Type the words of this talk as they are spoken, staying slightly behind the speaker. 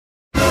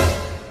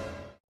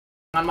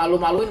Jangan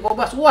malu-maluin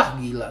Kobas. Wah,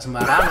 gila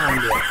sembarangan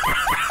dia.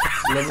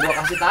 Belum gua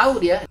kasih tahu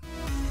dia.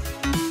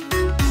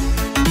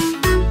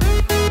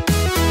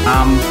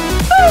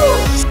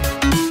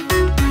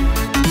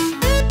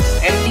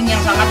 Ending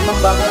yang sangat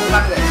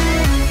membangunkan, guys.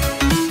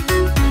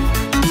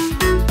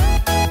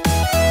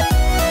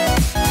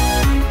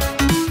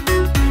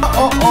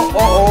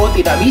 Oh,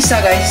 tidak bisa,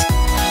 guys.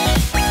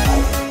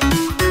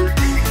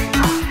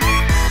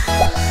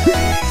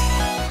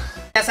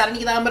 Saat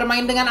ini kita akan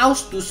bermain dengan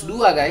Austus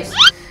 2, guys.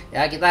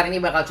 Ya, kita hari ini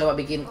bakal coba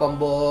bikin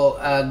combo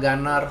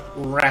Gunner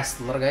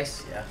Wrestler,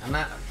 guys. Ya,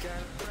 karena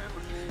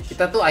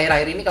kita tuh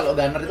akhir-akhir ini kalau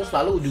Gunner itu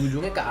selalu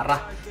ujung-ujungnya ke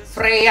arah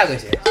Freya,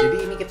 guys ya.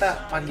 Jadi ini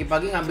kita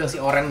pagi-pagi ngambil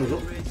si Oren dulu.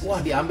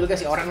 Wah, diambil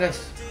guys si Oren,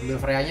 guys. Ambil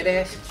Freyanya deh,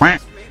 guys.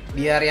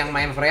 Biar yang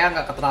main Freya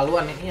nggak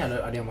keterlaluan nih. Ini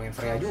ada yang main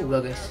Freya juga,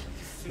 guys.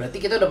 Berarti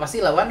kita udah pasti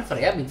lawan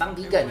Freya bintang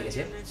 3 nih, guys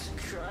ya.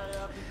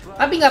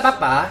 Tapi nggak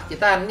apa-apa,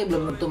 kita hari ini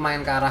belum tentu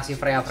main ke arah si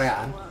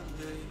Freya-Freyaan.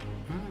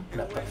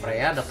 Dapat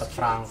Freya, dapat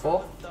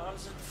Franco.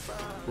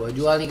 Gua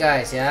jual nih,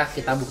 guys ya.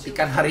 Kita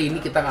buktikan hari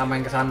ini kita nggak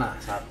main ke sana.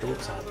 Satu.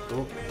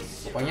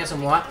 Pokoknya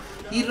semua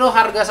hero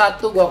harga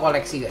 1 gua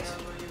koleksi, guys.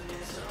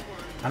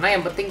 Karena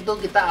yang penting tuh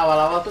kita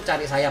awal-awal tuh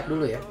cari sayap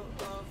dulu ya.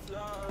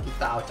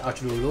 Kita ouch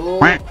dulu.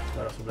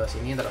 Taruh sebelah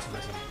sini, taruh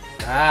sebelah sini.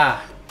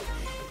 Nah,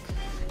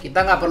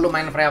 kita nggak perlu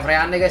main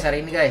Freya-Freyaan deh, guys, hari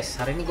ini, guys.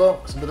 Hari ini gue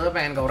sebetulnya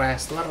pengen ke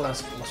wrestler lah,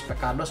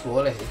 Spekados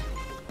boleh sih.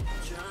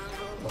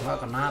 Kalau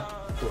nggak ke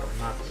natur.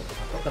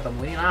 Atau ketemu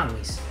ini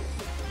nangis.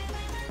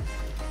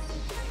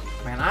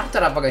 Main Archer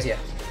apa, guys ya?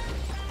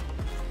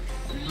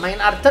 Main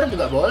Archer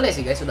juga boleh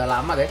sih, guys. Sudah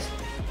lama, guys.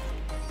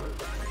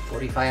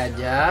 Purify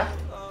aja.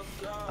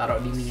 Taruh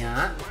di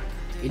Mia.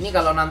 Ini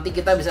kalau nanti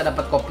kita bisa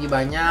dapat kopi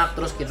banyak,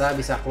 terus kita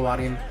bisa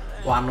keluarin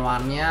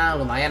one-one-nya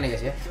lumayan ya,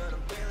 guys ya.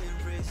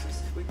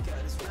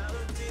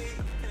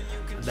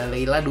 Ada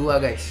Layla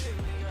 2, guys.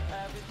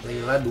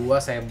 Layla 2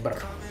 Saber.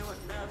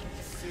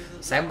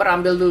 Saber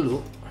ambil dulu.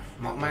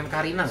 Mau main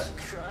Karina nggak?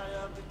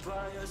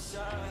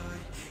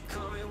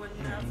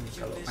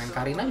 Kalau main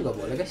Karina juga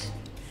boleh, guys.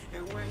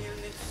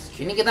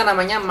 Ini kita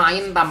namanya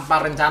main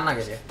tanpa rencana,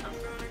 guys ya.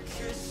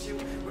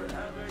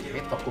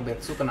 Oke,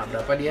 Tokubetsu kena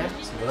berapa dia?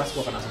 11,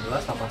 gua kena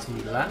 11,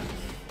 89.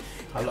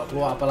 Kalau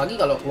keluar, apalagi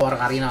kalau keluar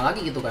Karina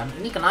lagi gitu kan.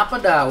 Ini kenapa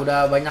dah?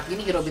 Udah banyak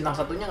ini hero bintang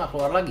satunya nggak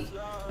keluar lagi.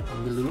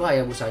 Ambil dulu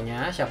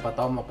Hayabusanya, siapa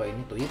tahu mau ke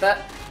ini tuh.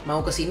 Kita mau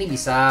ke sini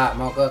bisa,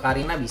 mau ke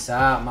Karina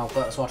bisa, mau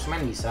ke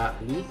Swordsman bisa.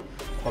 Ini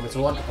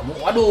Kobetsuan ketemu.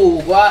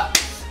 Waduh, gua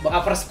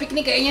bakal first pick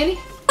nih kayaknya nih.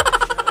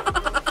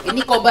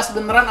 Ini Kobas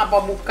beneran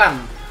apa bukan?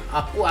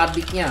 Aku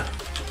adiknya.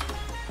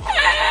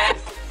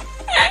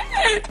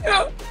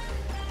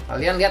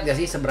 Kalian lihat gak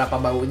sih seberapa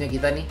baunya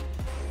kita nih?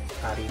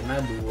 Karina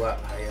 2,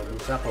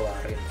 Hayabusa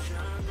keluarin.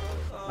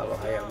 Kalau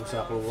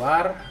Hayabusa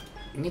keluar,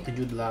 ini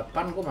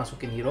 78, gue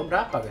masukin hero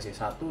berapa, guys ya?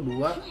 1,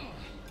 2,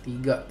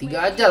 3.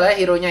 3 aja lah ya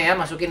hero-nya ya,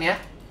 masukin ya.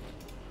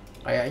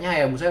 Kayaknya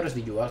Hayabusa harus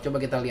dijual.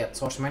 Coba kita lihat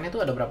Swordsman itu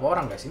ada berapa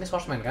orang, guys? Ini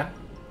Swordsman kan?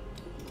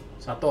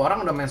 1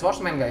 orang udah main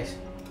Swordsman, guys.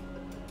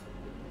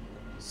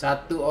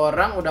 1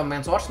 orang udah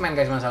main Swordsman,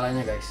 guys,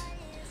 masalahnya, guys.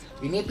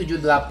 Ini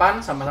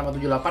 78, sama-sama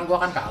 78, gua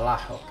akan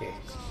kalah. Oke.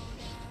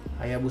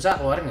 Hayabusa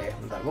keluarin nggak ya?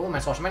 Bentar, gua mau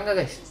main Swordsman nggak,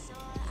 guys?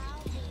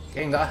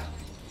 Oke, enggak.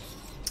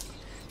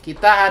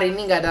 Kita hari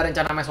ini nggak ada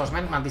rencana main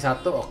Swordsman, mati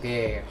 1.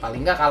 Oke,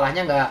 paling nggak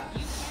kalahnya nggak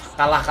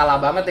kalah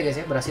banget ya, guys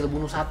ya. Berhasil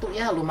bunuh 1,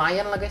 ya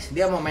lumayan lah, guys.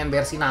 Dia mau main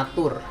versi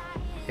natur.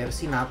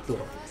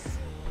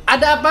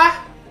 Ada apa?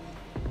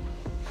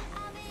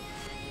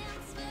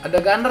 Ada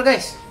Gunner,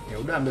 guys. Ya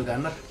udah, ambil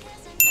Gunner.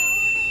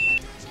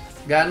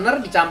 Gunner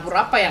dicampur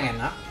apa yang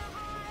enak?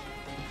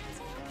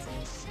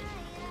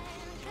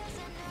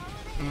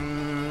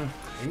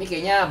 Ini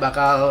kayaknya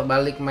bakal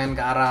balik main ke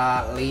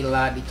arah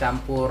Layla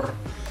dicampur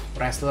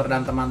wrestler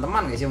dan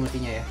teman-teman, guys ya,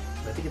 mestinya ya.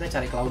 Berarti kita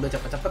cari Cloud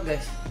cepet-cepet,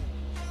 guys.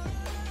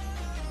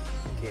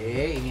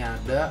 Oke, ini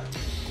ada.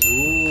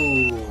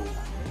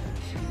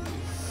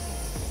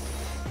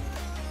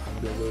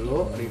 Ambil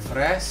dulu,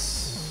 refresh.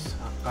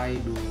 Akai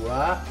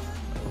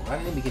 2. Kan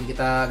ini bikin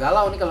kita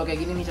galau nih kalau kayak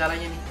gini nih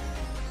caranya nih.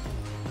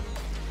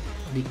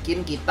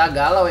 Bikin kita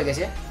galau ya, guys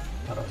ya.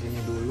 Taruh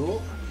sini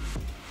dulu.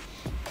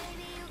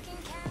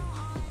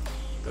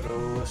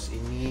 Terus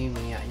ini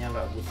minyaknya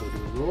nggak butuh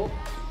dulu.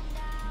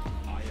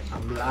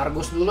 Ambil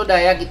Argus dulu dah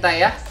ya kita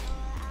ya.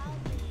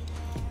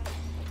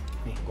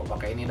 Nih, gua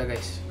pakai ini dah,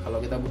 guys. Kalau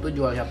kita butuh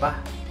jual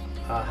siapa?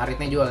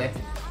 Haritnya jual ya.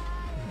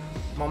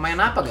 Mau main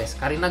apa, guys?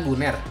 Karina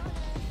Gunner.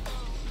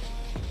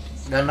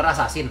 Gunner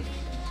Assassin.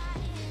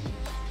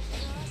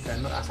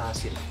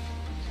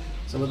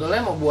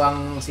 Sebetulnya mau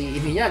buang si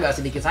ininya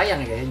agak sedikit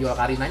sayang ya, guys. Jual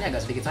Karinanya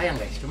agak sedikit sayang,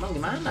 guys. Cuman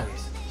gimana,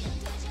 guys?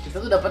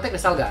 Kita tuh dapetnya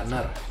kristal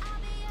Gunner.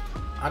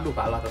 Aduh,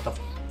 kalah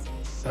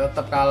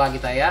tetap kalah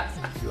kita ya.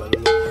 Jual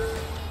dulu.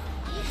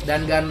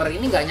 Dan Gunner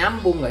ini nggak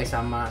nyambung, guys,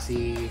 sama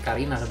si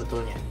Karina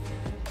sebetulnya.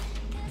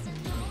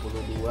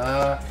 62.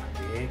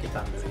 Oke, kita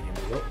ambil ini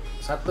dulu.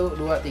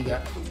 1, 2, 3.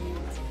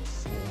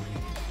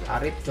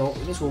 Harit, cowok.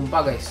 Ini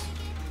sumpah, guys.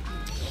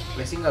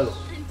 Blessing nggak lu?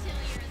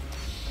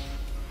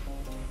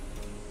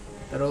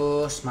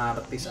 Terus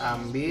Martis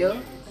ambil.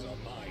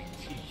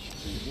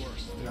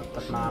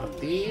 Dapat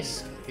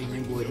Martis, ini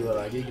gue jual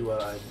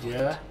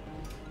aja,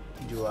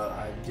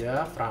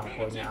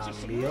 Franco-nya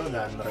ambil,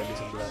 Gunner di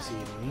sebelah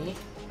sini,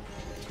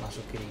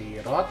 masukin di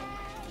rot,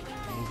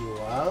 ini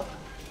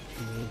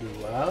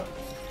jual,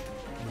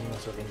 ini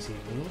masukin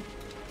sini.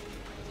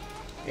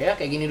 Ya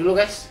kayak gini dulu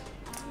guys.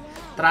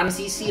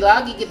 Transisi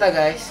lagi kita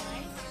guys.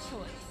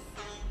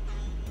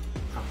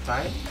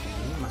 Upside,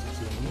 ini masuk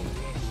sini.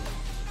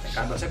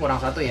 Kardosnya kurang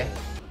satu ya.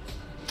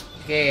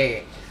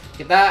 Oke,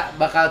 kita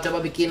bakal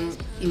coba bikin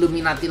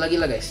Illuminati lagi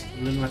lah guys.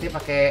 Illuminati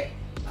pakai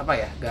apa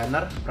ya?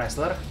 Gunner,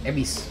 Wrestler,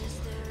 Abyss.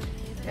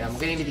 Ya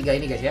mungkin ini 3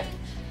 ini guys ya.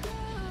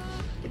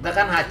 Kita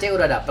kan HC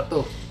udah dapet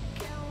tuh.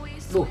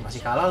 Duh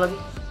masih kalah lagi.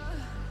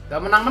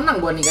 Gak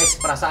menang-menang gua nih guys,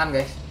 perasaan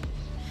guys.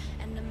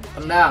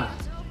 Tendang.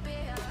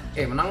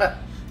 Menang nggak?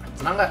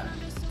 Menang nggak?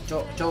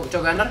 Cow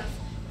Gunner.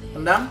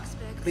 Tendang.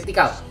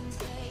 Kritikal.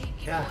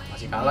 Ya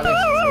masih kalah guys.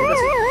 Udah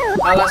sih.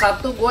 Kalah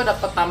 1 gua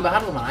dapet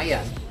tambahan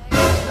lumayan.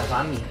 Ada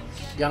Fanny.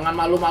 Jangan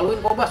malu-maluin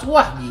Kobas.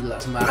 Wah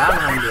gila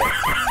sembarangan dia.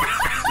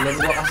 Belum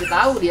gua kasih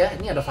tahu dia,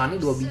 ini ada Fanny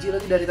 2 biji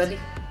lagi dari tadi.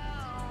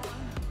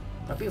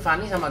 Tapi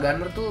Fanny sama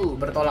Gunner tuh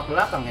bertolak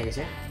belakang ya guys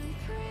ya.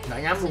 Nggak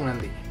nyambung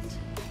nanti.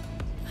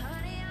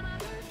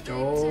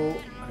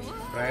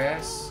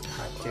 Refresh,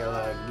 HC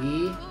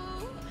lagi,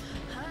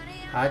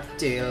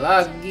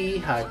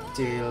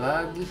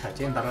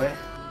 ntar ya.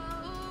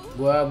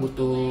 Gua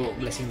butuh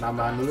blessing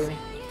tambahan dulu nih.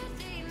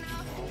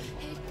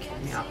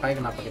 Ini apa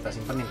ya, kenapa kita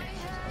simpenin ya?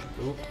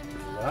 1,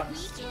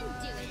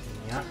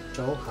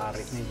 2.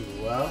 Haritnya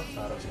jual,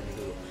 taruh sini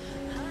dulu.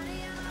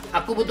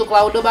 Aku butuh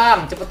Claude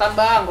bang, cepetan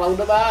bang,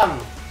 Claude bang.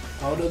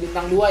 Claude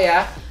bintang 2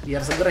 ya,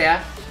 biar seger ya.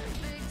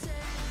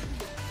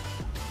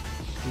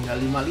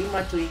 Tinggal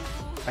 55 cuy.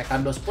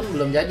 Pekados pun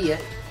belum jadi ya.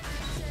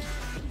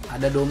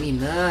 Ada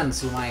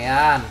dominance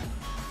lumayan.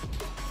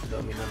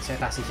 Dominance saya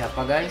kasih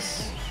siapa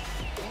guys?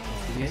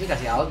 Mestinya sih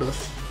kasih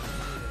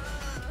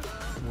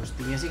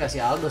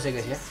Aldos ya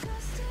guys ya.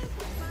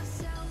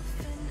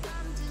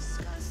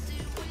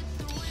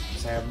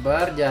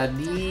 Saber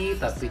jadi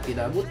tapi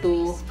tidak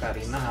butuh.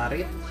 Karina,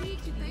 Harit.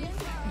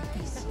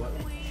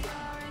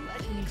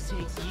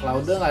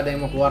 Claude nggak ada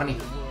yang mau keluar nih.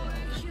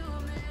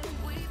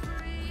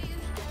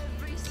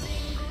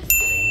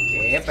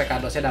 Oke,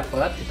 Pekadosnya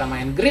dapet. Kita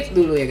main grid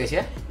dulu ya guys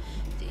ya.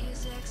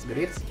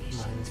 Grid,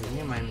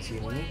 main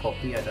sini.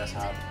 Kopi ada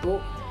 1.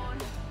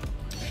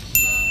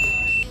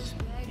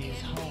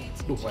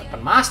 Duh,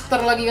 weapon master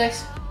lagi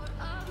guys.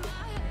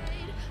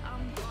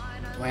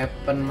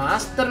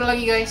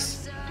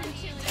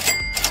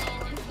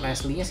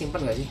 Leslie-nya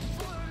simpen gak sih?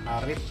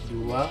 Harit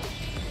jual.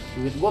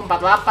 Duit gua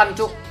 48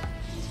 cuk.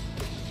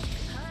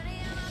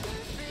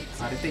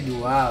 Haritnya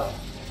jual.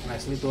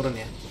 Leslie turun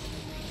ya.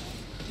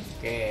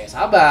 Oke,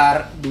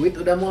 sabar. Duit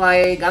udah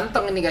mulai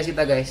ganteng ini guys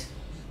kita guys.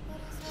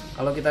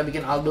 Kalau kita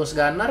bikin Aldos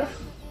Gunner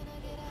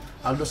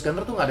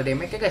tuh nggak ada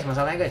damage-nya guys,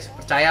 masalahnya guys.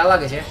 Percayalah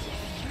guys ya.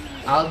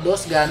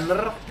 Aldos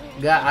Gunner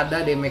nggak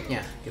ada damage-nya.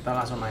 Kita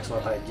langsung naik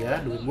slot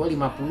aja. Duit gua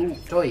 50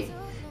 coy.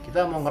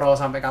 Kita mau ngeroll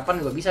sampai kapan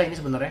juga bisa ini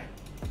sebenarnya.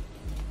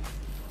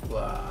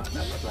 Wah,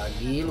 dapat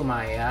lagi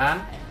lumayan.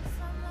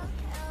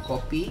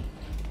 Kopi.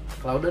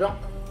 Claude dong.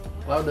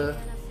 Claude.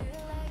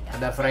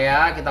 Ada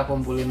Freya, kita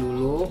kumpulin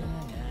dulu.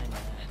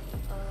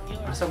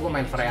 Masa gue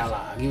main Freya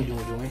lagi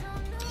ujung-ujungnya.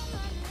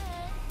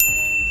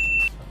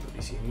 1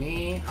 di sini,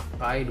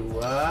 Akai 2,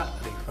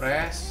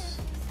 refresh.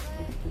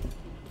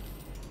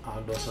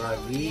 Aldos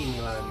lagi, ini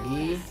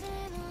lagi.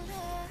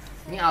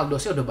 Ini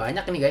Aldosnya udah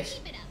banyak ini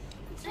guys.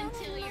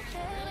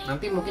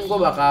 Nanti mungkin gue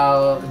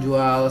bakal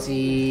jual si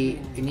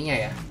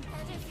ininya ya.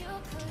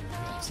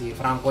 Si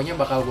Franco-nya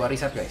bakal gue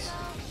reset guys.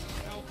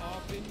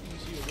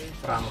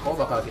 Franco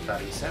bakal kita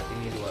reset.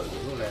 Ini jual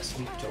dulu,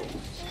 Leslie Chow.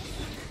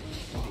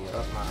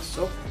 Dirot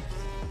masuk.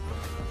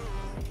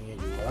 Ini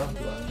jual.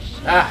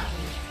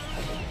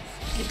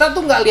 Kita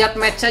tuh nggak lihat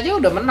match aja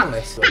udah menang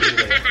guys.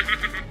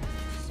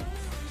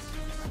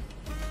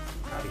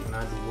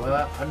 Karina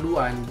 2. Aduh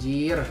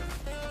anjir.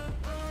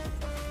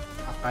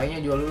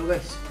 Akainya jual dulu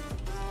guys.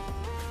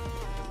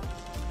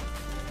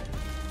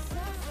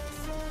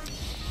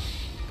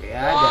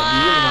 Ya jadi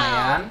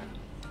lumayan.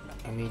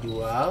 Ini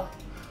jual.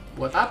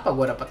 Buat apa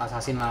gue dapat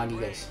assassin lagi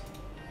guys?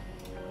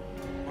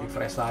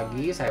 Refresh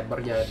lagi, Saber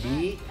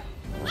jadi.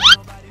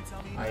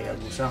 Ayah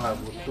Busa nggak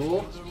butuh.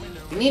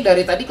 Ini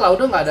dari tadi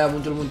Claude nggak ada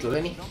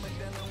muncul-munculnya nih.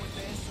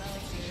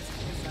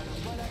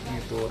 Ini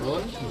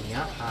turun,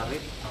 minyak,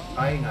 Harit,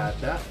 Akai nggak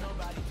ada.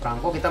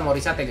 Franco kita mau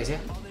reset ya guys ya.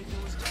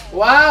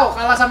 Wow,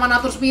 kalah sama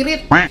Natur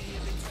Spirit.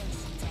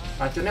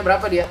 Racunnya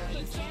berapa dia?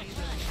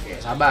 Oke,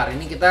 sabar.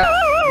 Ini kita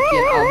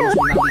bikin Aldos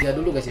bintang 3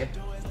 dulu guys ya.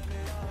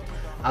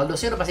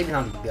 Aldosnya udah pasti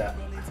bintang 3.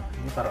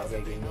 Ini taruh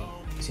kayak gini.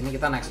 Di sini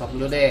kita naik slot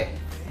dulu deh.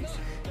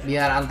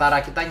 Biar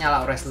antara kita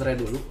nyala wrestler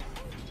dulu.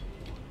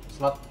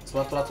 Slot.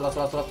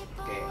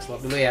 Oke,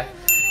 slot dulu ya.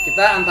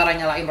 Kita antara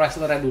nyalain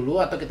wrestler dulu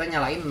atau kita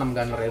nyalain 6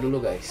 gunner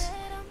dulu guys.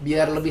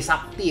 Biar lebih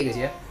sakti ya guys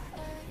ya.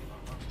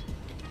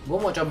 Gue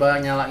mau coba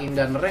nyalain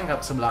gunner yang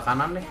ke sebelah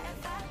kanan deh.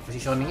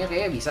 Positioningnya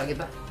kayaknya bisa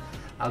kita.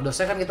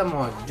 Aldosnya kan kita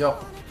mau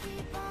jok.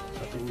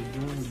 1,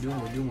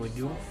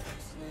 ujung.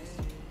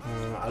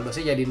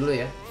 Aldosnya jadi dulu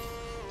ya.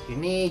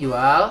 Ini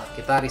jual,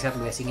 kita reset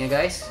blessingnya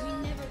guys.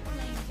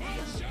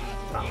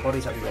 Rangko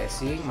reset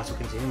blessing,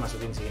 masukin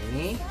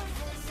sini.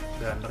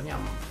 Gunnernya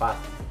 4.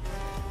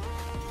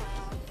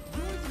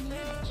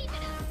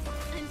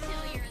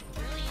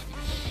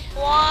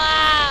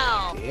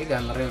 Wow. Oke,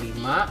 gunnernya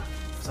 5.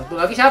 Satu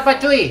lagi siapa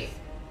cuy?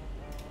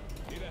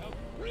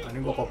 Nah, ini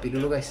gua copy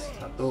dulu guys.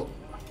 1,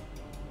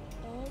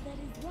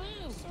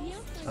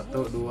 2,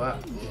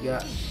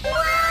 3.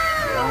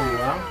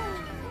 Buang.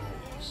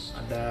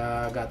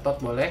 Ada Gatot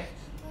boleh.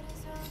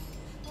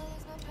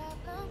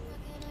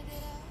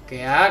 Oke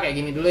ya, kayak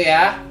gini dulu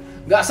ya.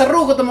 Nggak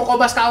seru ketemu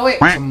Kobas KW.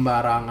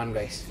 Sembarangan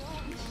guys.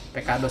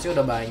 Pekadosnya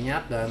udah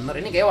banyak. Gunner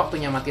ini kayak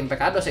waktunya matiin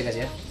Pekados ya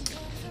guys ya.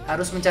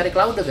 Harus mencari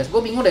Claude guys. Gue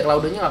bingung deh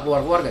Claudenya nggak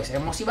keluar guys.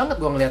 Emosi banget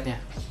gue ngelihatnya.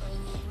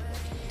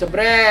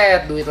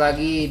 Jebret, duit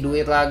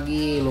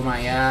lagi,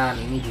 lumayan.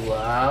 Ini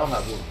jual,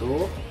 nggak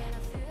butuh.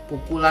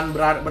 Pukulan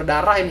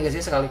berdarah ini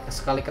guys ya,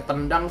 sekali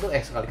ketendang tuh,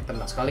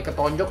 sekali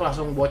ketonjok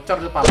langsung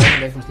bocor tuh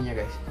palanya guys mestinya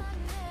guys.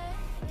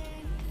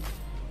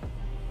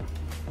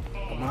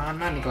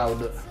 Kemana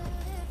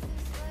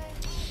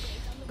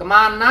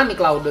nih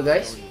Claude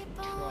guys?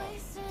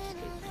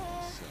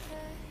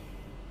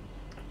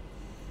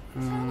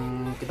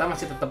 Kita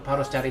masih tetap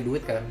harus cari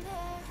duit kan.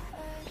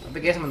 Tapi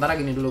guys sementara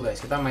gini dulu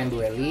guys, kita main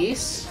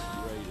duelis.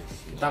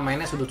 Kita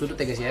mainnya sudut-sudut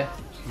ya guys ya.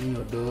 Ini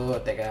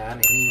nyudut ya kan,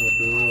 ini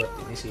nyudut,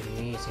 ini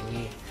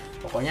sini.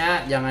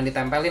 Pokoknya jangan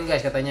ditempelin guys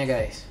katanya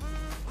guys.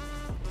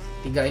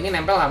 3 ini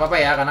nempel nggak apa-apa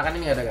ya, karena kan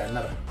ini nggak ada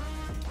gunner.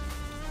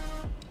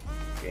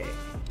 Oke.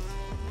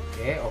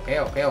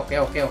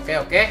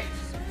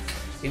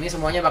 Ini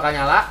semuanya bakal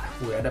nyala.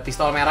 Ada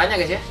pistol merahnya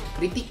guys ya.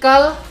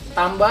 Kritikal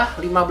tambah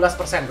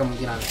 15%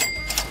 kemungkinannya.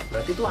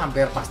 Berarti tuh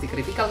hampir pasti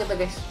kritikal kita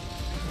guys.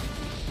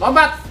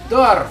 Lompat,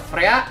 door,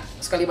 Freya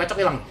sekali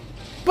bacok hilang.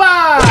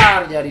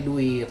 Bar, jadi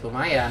duit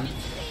lumayan.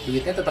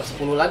 Duitnya tetap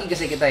 10 lagi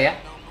guys ya kita ya.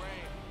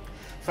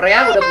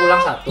 Freya udah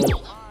pulang 1.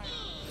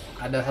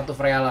 Ada 1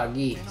 Freya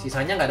lagi.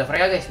 Sisanya nggak ada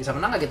Freya guys. Bisa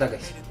menang nggak kita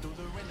guys?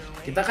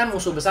 Kita kan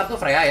musuh besar tuh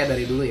Freya ya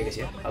dari dulu ya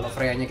guys ya. Kalau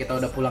Freyanya kita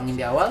udah pulangin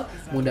di awal,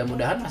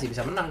 mudah-mudahan masih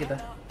bisa menang kita.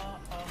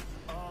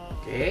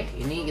 Oke,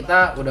 ini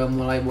kita udah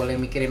mulai boleh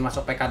mikirin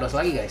masuk Pekados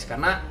lagi guys.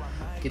 Karena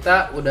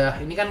kita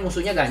udah, ini kan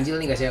musuhnya ganjil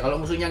nih guys ya. Kalau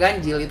musuhnya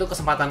ganjil itu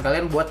kesempatan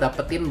kalian buat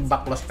dapetin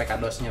bug loss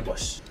Pekadosnya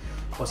bos.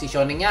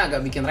 Positioningnya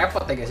agak bikin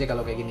repot ya guys ya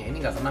kalau kayak gini.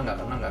 Ini nggak kena.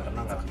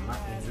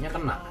 Ininya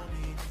kena.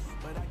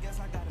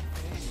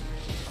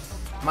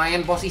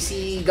 Main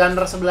posisi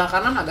gunner sebelah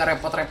kanan agak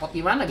repot-repot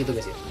gimana gitu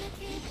guys ya.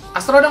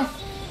 Astro dong.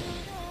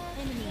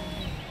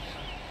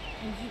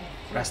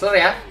 Wrestler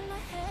ya.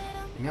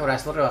 Ini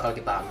wrestler bakal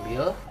kita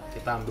ambil.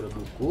 Kita ambil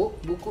buku.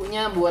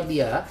 Bukunya buat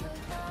dia.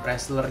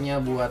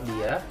 Wrestlernya buat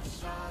dia.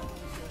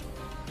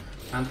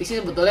 Nanti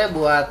sih sebetulnya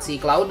buat si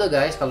Claude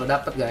guys. Kalau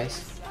dapet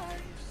guys.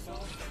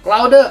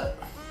 Claude.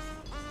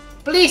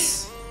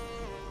 Please.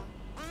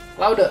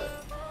 Claude.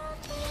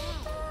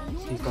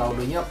 Si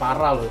Claudenya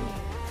parah loh ini.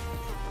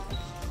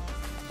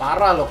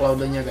 Parah loh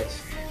Claudenya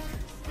guys.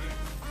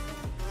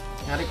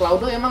 Nyari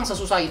Claude emang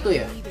sesusah itu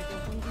ya?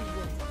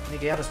 Ini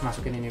kayak harus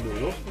masukin ini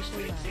dulu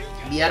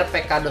biar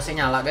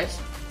Pekadosnya nyala guys.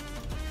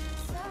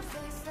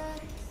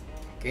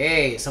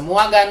 Oke,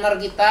 semua gunner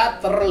kita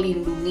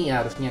terlindungi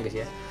harusnya guys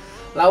ya.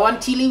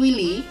 Lawan Chili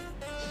Willy,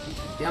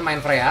 dia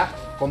main Freya,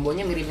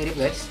 kombonya mirip-mirip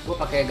guys. Gue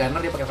pakai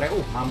gunner, dia pakai Freya.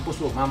 Mampus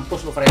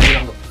lu Freya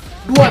hilang tuh.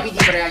 2 biji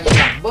Freyanya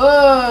hilang.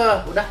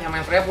 Beuh, udah yang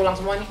main Freya pulang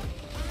semua nih.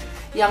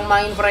 Yang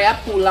main Freya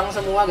pulang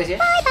semua guys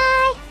ya.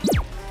 Bye.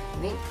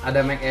 Ini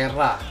ada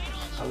McEra.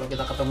 Kalau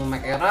kita ketemu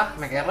McEra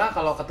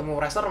kalau ketemu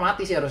wrestler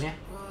mati sih harusnya.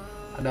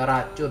 Ada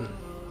racun.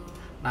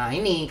 Nah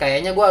ini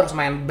kayaknya gue harus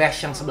main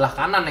bash yang sebelah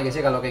kanan ya guys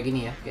ya kalau kayak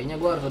gini ya. Kayaknya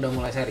gue harus udah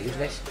mulai serius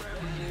guys.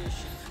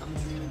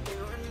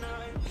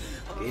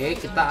 Oke,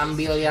 kita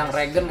ambil yang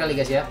regen kali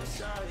guys ya.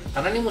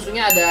 Karena ini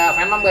musuhnya ada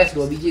Venom guys,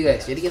 2 biji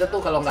guys. Jadi kita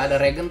tuh kalau nggak ada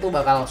regen tuh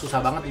bakal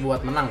susah banget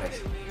buat menang guys.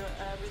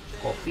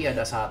 Kopi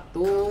ada 1,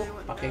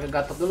 pakai ke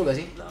Gatot dulu gak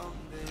sih?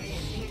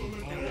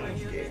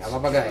 Oke,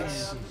 apa-apa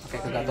guys.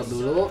 Pakai ke Gatot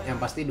dulu, yang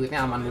pasti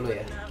duitnya aman dulu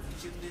ya.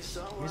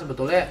 Ini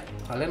sebetulnya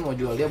kalian mau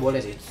jual dia boleh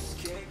sih.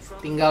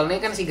 Tinggal nih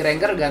kan si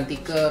Granger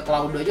ganti ke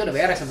Claude aja udah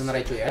beres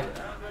sebenarnya cuy ya.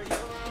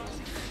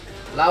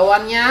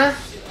 Lawannya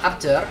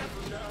Archer.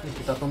 Nih,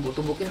 kita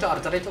tumbukin cok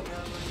Archer itu.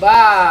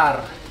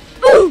 Bar.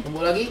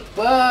 Tumbuh lagi.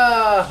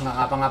 Bah, nggak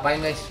ngapa-ngapain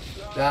guys.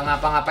 Nggak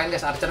ngapa-ngapain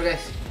guys Archer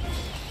guys.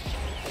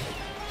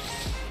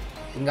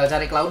 Tinggal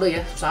cari Claude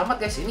ya. Susah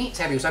amat guys. Ini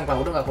seriusan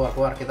Claude nggak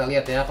keluar-keluar. Kita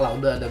lihat ya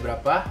Claude ada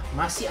berapa.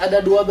 Masih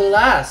ada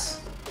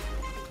 12.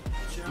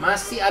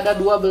 Masih ada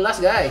 12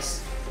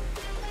 guys.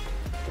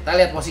 Kita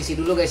lihat posisi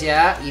dulu guys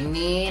ya.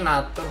 Ini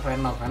Natur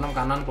Venom. Venom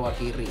kanan keluar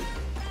kiri.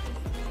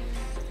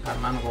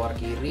 Kanan keluar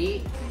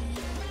kiri.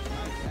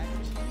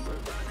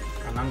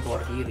 Kanan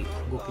keluar kiri.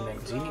 Gue pindahin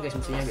ke sini guys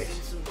mestinya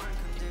guys.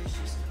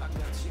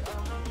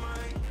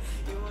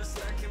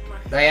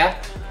 Udah ya.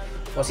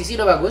 Posisi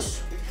udah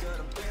bagus.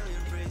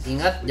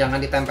 Ingat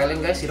jangan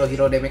ditempelin guys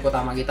hero-hero damage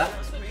utama kita.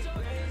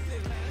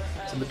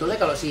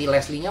 Sebetulnya kalau si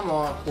Leslie-nya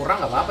mau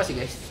kurang nggak apa-apa sih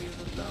guys.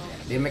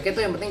 Damage-nya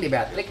tuh yang penting di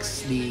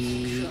Beatrix, di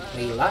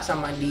Layla,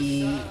 sama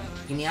di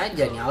ini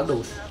aja nih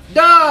Aldous.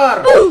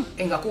 Dar!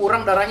 Nggak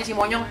kurang darahnya si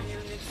monyong.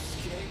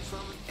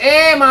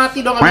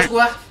 Mati dong Aldous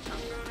gua.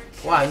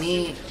 Wah,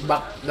 ini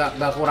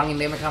gak kurangin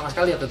damage sama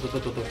sekali ya. Tuh.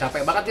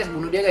 Capek banget guys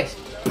bunuh dia guys.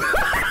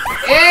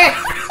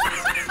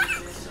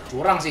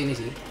 Curang sih ini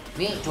sih.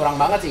 Ini curang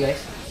banget sih guys.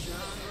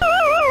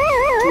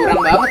 Curang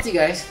banget sih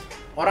guys.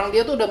 Orang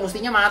dia tuh udah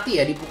mestinya mati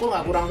ya, dipukul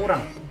nggak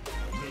kurang-kurang.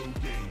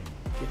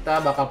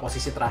 Kita bakal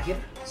posisi terakhir.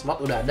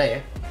 Slot udah ada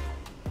ya.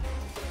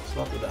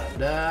 Slot udah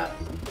ada.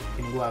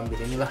 Mungkin gua ambil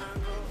inilah.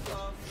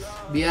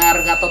 Biar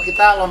Gatot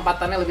kita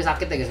lompatannya lebih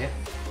sakit ya guys ya.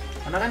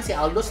 Karena kan si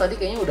Aldous tadi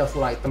kayaknya udah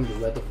full item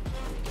juga tuh.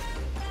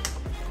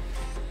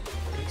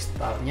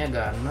 Kristalnya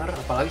Gunner.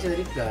 Apalagi sih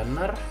tadi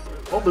Gunner.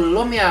 Oh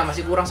belum ya,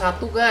 masih kurang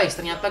satu guys.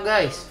 Ternyata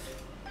guys.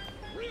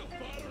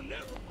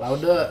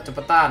 Claude,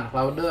 cepetan.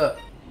 Claude,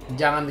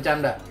 jangan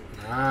bercanda.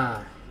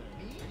 Nah.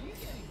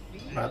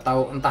 Nggak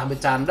tahu entah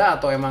bercanda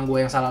atau emang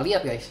gue yang salah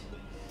lihat guys.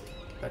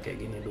 Kita kayak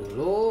gini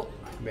dulu.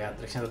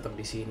 Beatrixnya tetap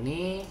di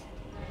sini.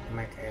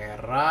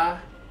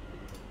 McEra.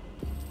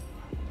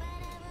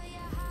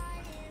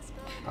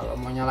 Kalau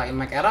mau nyalain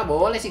McEra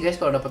boleh sih guys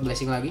kalau dapat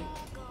blessing lagi.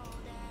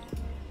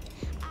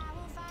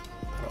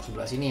 Taruh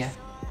sebelah sini ya.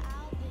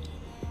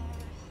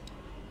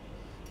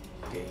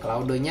 Oke,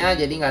 Claude-nya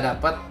jadi nggak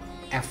dapat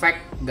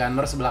efek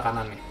Gunner sebelah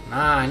kanannya.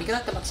 Nah, ini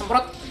kita kena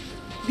semprot.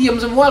 Diam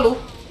semua lu.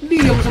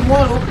 Diam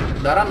semua lu.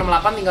 Darah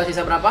 68 tinggal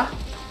sisa berapa?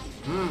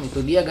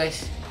 Itu dia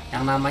guys.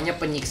 Yang namanya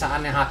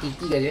penyiksaan yang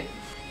hakiki guys ya.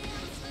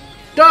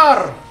 Dar!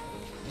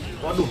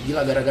 Waduh,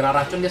 gila gara-gara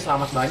racun dia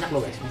selamat banyak loh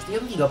guys.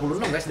 Mestinya tuh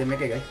 36 guys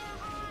damage-nya guys.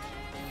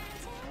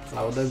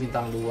 Claude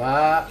bintang 2.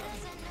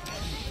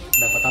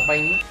 Dapat apa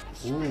ini?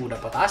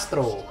 Dapat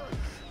Astro.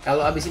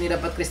 Kalau abis ini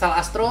dapat kristal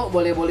Astro,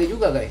 boleh-boleh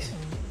juga guys.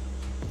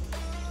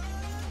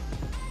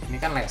 Ini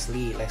kan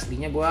Leslie.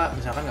 Leslie-nya gua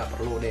misalkan nggak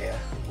perlu deh ya.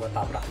 Gua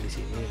tabrak di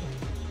sini.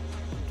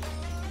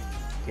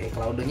 Oke,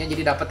 Claude-nya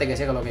jadi dapat ya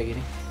guys ya kalau kayak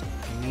gini.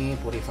 Ini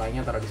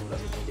Purify-nya taruh di sebelah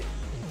sini aja.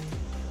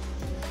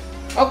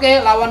 Oke,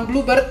 lawan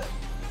Bluebird.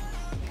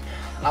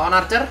 Lawan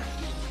Archer.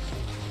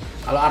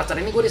 Kalau Archer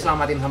ini gue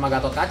diselamatin sama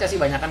Gatot kaca sih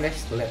banyak kan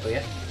guys. Tuh lihat tuh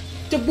ya.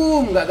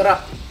 Cebum, nggak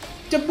gerak.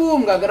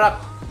 Cebum, nggak gerak.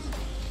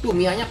 Tuh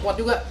Mia-nya kuat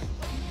juga.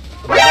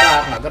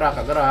 Nggak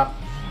gerak.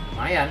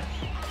 Lumayan.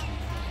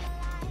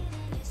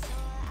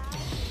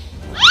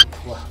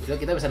 Wah, udah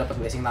kita bisa dapat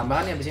blessing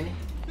tambahan ya abis ini.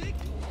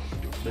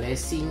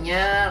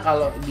 Blessingnya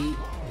kalau di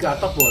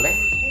Gatot boleh.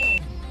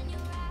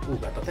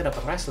 Gatotnya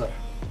dapat wrestler.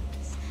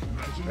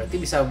 Berarti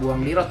bisa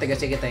buang di rot ya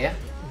guys ya kita ya.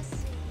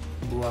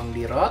 Buang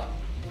di rot,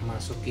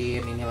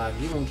 masukin ini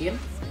lagi mungkin.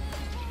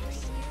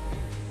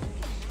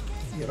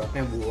 Di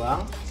rotnya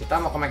buang. Kita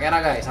mau ke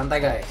McEra guys,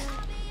 santai guys.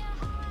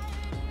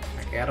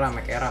 McEra.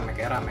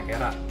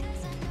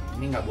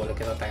 Ini nggak boleh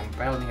kita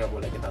tempel,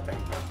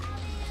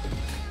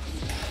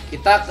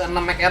 Kita ke 6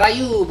 McEra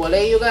yuk,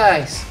 boleh yuk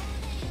guys.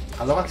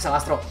 Kalau nggak kisah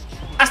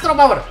Astro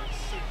Power.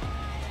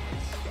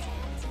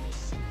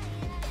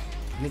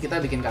 Ini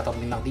kita bikin Gatot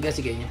bintang 3 sih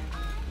kayaknya.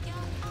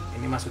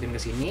 Ini masukin ke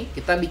sini.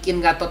 Kita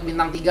bikin Gatot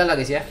bintang 3 lah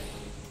guys ya.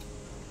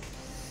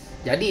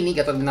 Jadi ini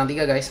Gatot bintang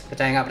 3 guys.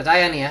 Percaya nggak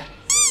percaya nih ya.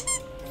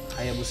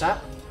 Hayabusa.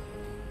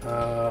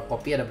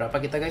 Kopi ada berapa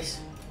kita guys?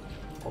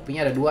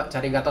 Kopinya ada 2.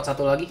 Cari Gatot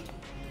 1 lagi.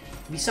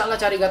 Bisa lah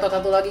cari Gatot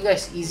 1 lagi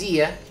guys.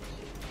 Easy ya.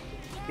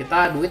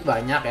 Kita duit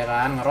banyak ya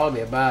kan. Ngeroll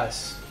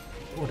bebas.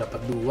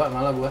 Dapat 2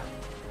 malah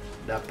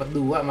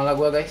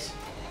gua. Guys.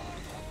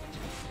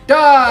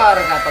 Dar,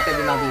 Gatotnya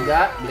bintang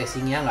 3,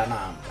 blessingnya nggak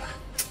nambah.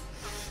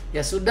 Ya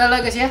sudah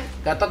lah guys ya,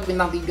 Gatot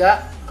bintang 3.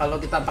 Kalau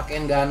kita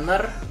pakein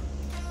Gunner,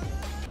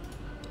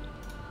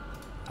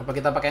 apa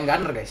kita pakein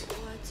Gunner guys?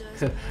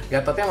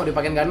 Gatotnya mau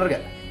dipakein Gunner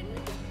gak?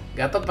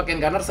 Gatot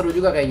pakein Gunner seru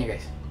juga kayaknya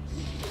guys.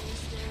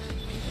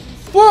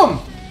 Boom,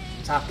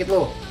 sakit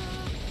loh.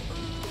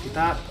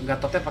 Kita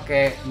Gatotnya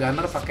pakai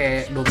Gunner,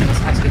 pakai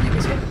Dominance Ice kayaknya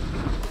guys ya.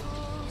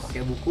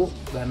 Pakai buku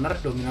Gunner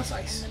Dominance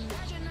Ice,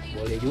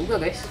 boleh juga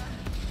guys.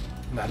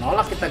 Nggak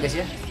nolak kita guys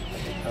ya.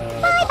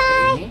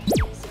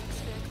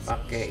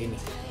 Pakai ini.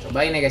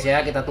 Cobain ya guys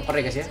ya, kita tuker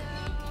ya guys ya.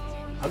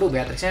 Aduh,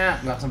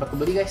 Beatrixnya nggak sempat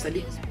kebeli guys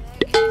tadi.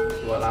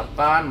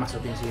 28,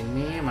 masukin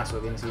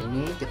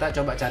sini. Kita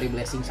coba cari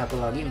blessing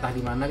satu lagi, entah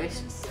di mana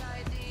guys.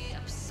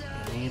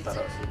 Ini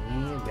taruh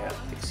sini,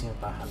 Beatrixnya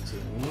tahan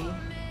sini.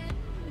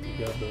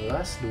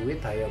 13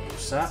 duit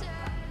Hayabusa.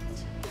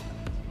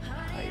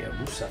 Oke,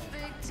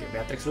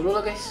 Beatrix dulu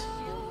lah guys.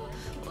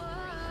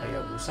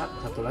 Hayabusa,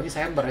 satu lagi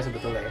Cyber ya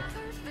sebetulnya ya.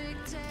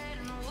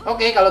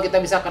 Oke, kalau kita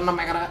bisa kena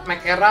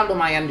McEra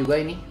lumayan juga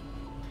ini.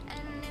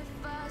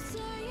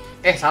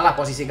 Salah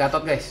posisi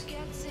Gatot guys.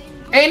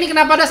 Ini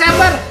kenapa ada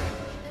Cyber?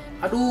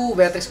 Aduh,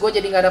 Beatrix gue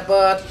jadi nggak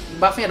dapet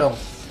buffnya dong.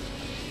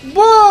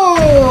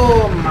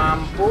 Boom,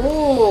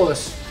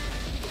 mampus.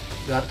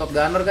 Gatot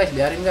Gunner guys,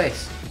 biarin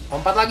guys.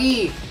 Lompat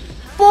lagi.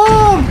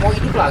 Boom.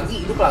 Hidup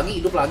lagi,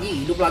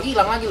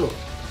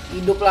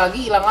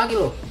 hilang lagi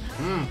loh.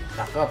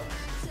 Cakep.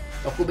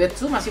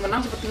 Tokubetsu masih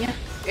menang sepertinya.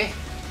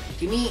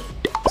 Ini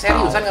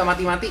seriusan nggak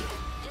mati-mati.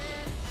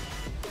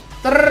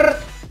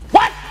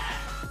 What?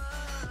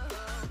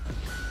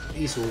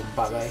 Ih,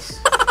 sumpah guys.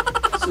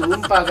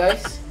 Sumpah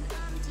guys.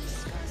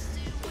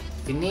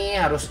 Ini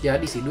harus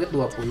jadi sih, duit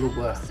 20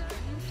 gua.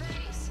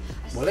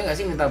 Boleh nggak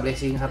sih minta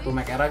blessing 1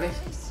 make era guys?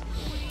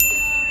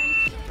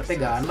 Tapi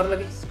gunner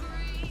lagi.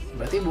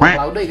 Berarti buang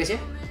Cloud ya guys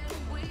ya.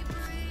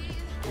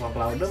 Buang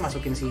Cloud,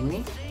 masukin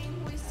sini.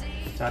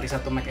 Cari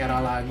 1 make era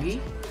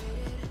lagi.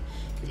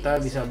 Kita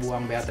bisa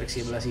buang Beatrix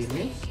sebelah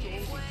sini.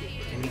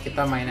 Ini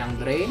kita main yang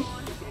drain.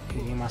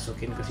 Ini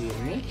masukin ke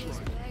sini.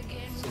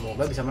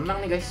 Semoga bisa menang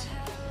nih guys.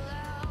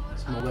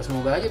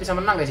 Semoga aja bisa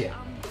menang guys ya.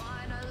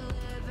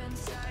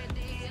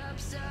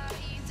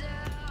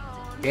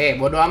 Oke,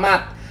 bodo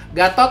amat.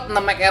 Gatot 6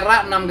 make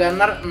era, 6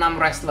 gunner, 6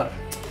 wrestler.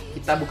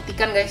 Kita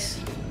buktikan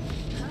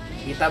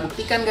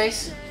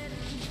guys.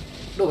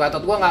 Duh,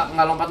 Gatot gua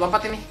nggak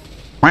lompat-lompat ini.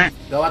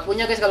 Gawat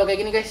punya guys kalau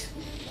kayak gini guys.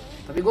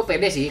 Tapi gue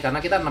pede sih karena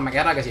kita 6 make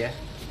era guys ya.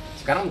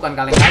 Sekarang bukan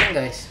kaleng-kaleng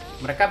guys.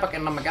 Mereka pakai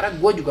 6 make era,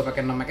 gue juga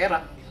pakai 6 make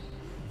era.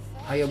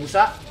 Ayo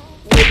busa.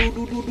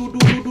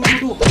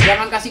 Duh.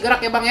 Jangan kasih gerak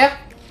ya bang ya.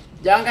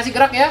 Jangan kasih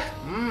gerak ya.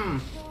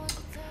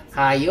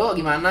 Hayo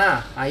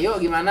gimana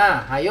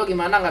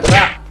nggak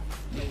gerak?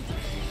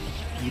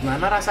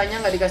 Gimana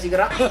rasanya nggak dikasih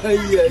gerak?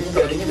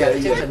 Jadinya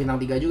Beatrixnya bisa bintang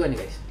 3 juga nih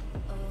guys.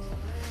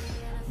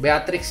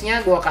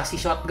 Beatrixnya gue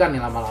kasih shotgun nih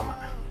lama-lama.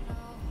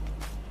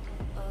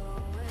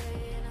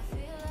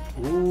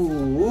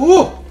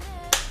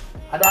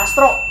 Ada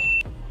Astro.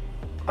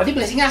 Tadi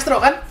blessingnya Astro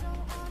kan?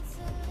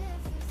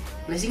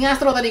 Blessingnya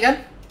Astro tadi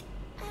kan?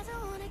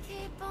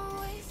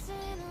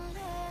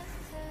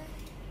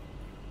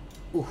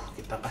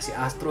 Kita kasih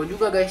Astro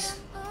juga guys.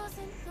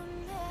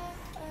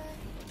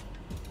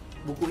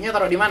 Bukunya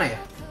taruh di mana ya?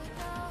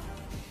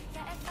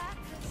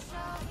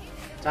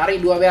 Cari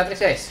 2 Beatrix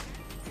guys.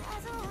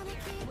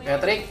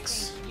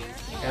 Beatrix.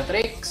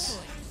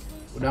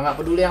 Udah nggak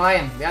peduli yang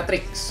lain.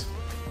 Beatrix.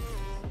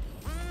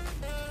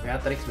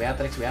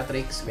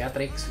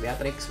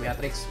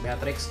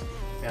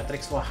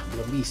 Wah,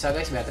 belum bisa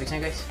guys Beatrixnya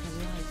guys.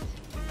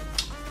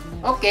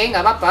 Oke,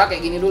 nggak apa-apa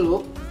kayak gini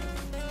dulu.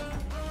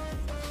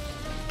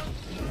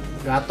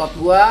 Gatot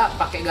gua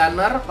pakai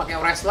gunner, pakai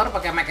wrestler,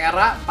 pakai make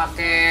era,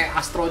 pakai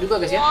Astro juga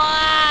guys ya.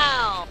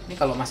 Ini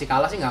kalau masih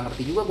kalah sih nggak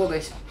ngerti juga gua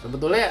guys.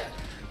 Sebetulnya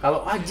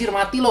kalau anjir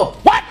mati loh.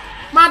 What?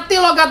 Mati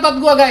loh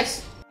Gatot gua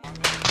guys.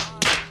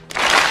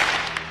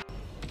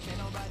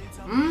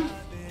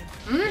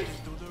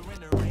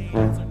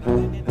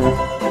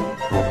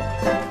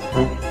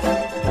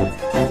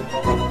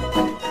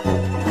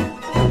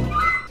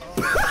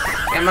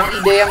 Emang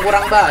ide yang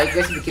kurang baik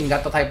guys bikin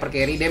Gatot hyper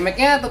carry.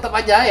 Damage-nya tetap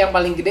aja yang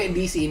paling gede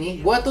di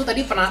sini. Gua tuh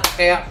tadi pernah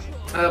kayak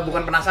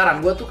bukan penasaran,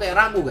 gua tuh kayak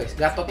ragu guys.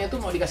 Gatotnya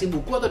tuh mau dikasih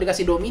buku atau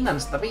dikasih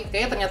dominance, tapi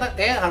ternyata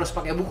harus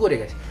pakai buku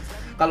deh guys.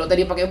 Kalau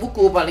tadi pakai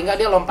buku paling nggak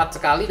dia lompat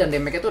sekali dan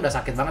damage-nya tuh udah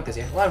sakit banget guys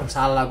ya. Wah,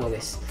 salah gua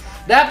guys.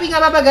 Tapi nggak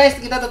apa-apa guys,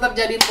 kita tetap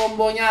jadiin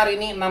kombonya hari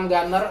ini 6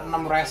 gunner,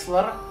 6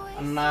 wrestler,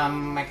 6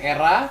 make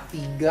era,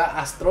 3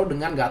 Astro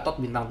dengan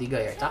Gatot bintang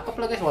 3 ya. Cakep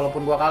lah guys,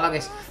 walaupun gua kalah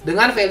guys.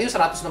 Dengan value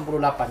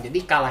 168. Jadi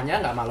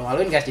kalahnya nggak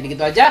malu-maluin guys. Jadi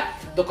gitu aja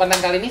untuk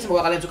konten kali ini.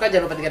 Semoga kalian suka.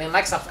 Jangan lupa tinggalin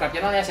like, subscribe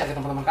channelnya, share ke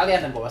teman-teman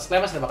kalian. Dan bawa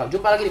disclaimer, kita bakal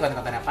jumpa lagi di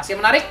konten-konten yang pasti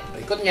menarik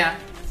berikutnya.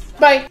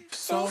 Bye!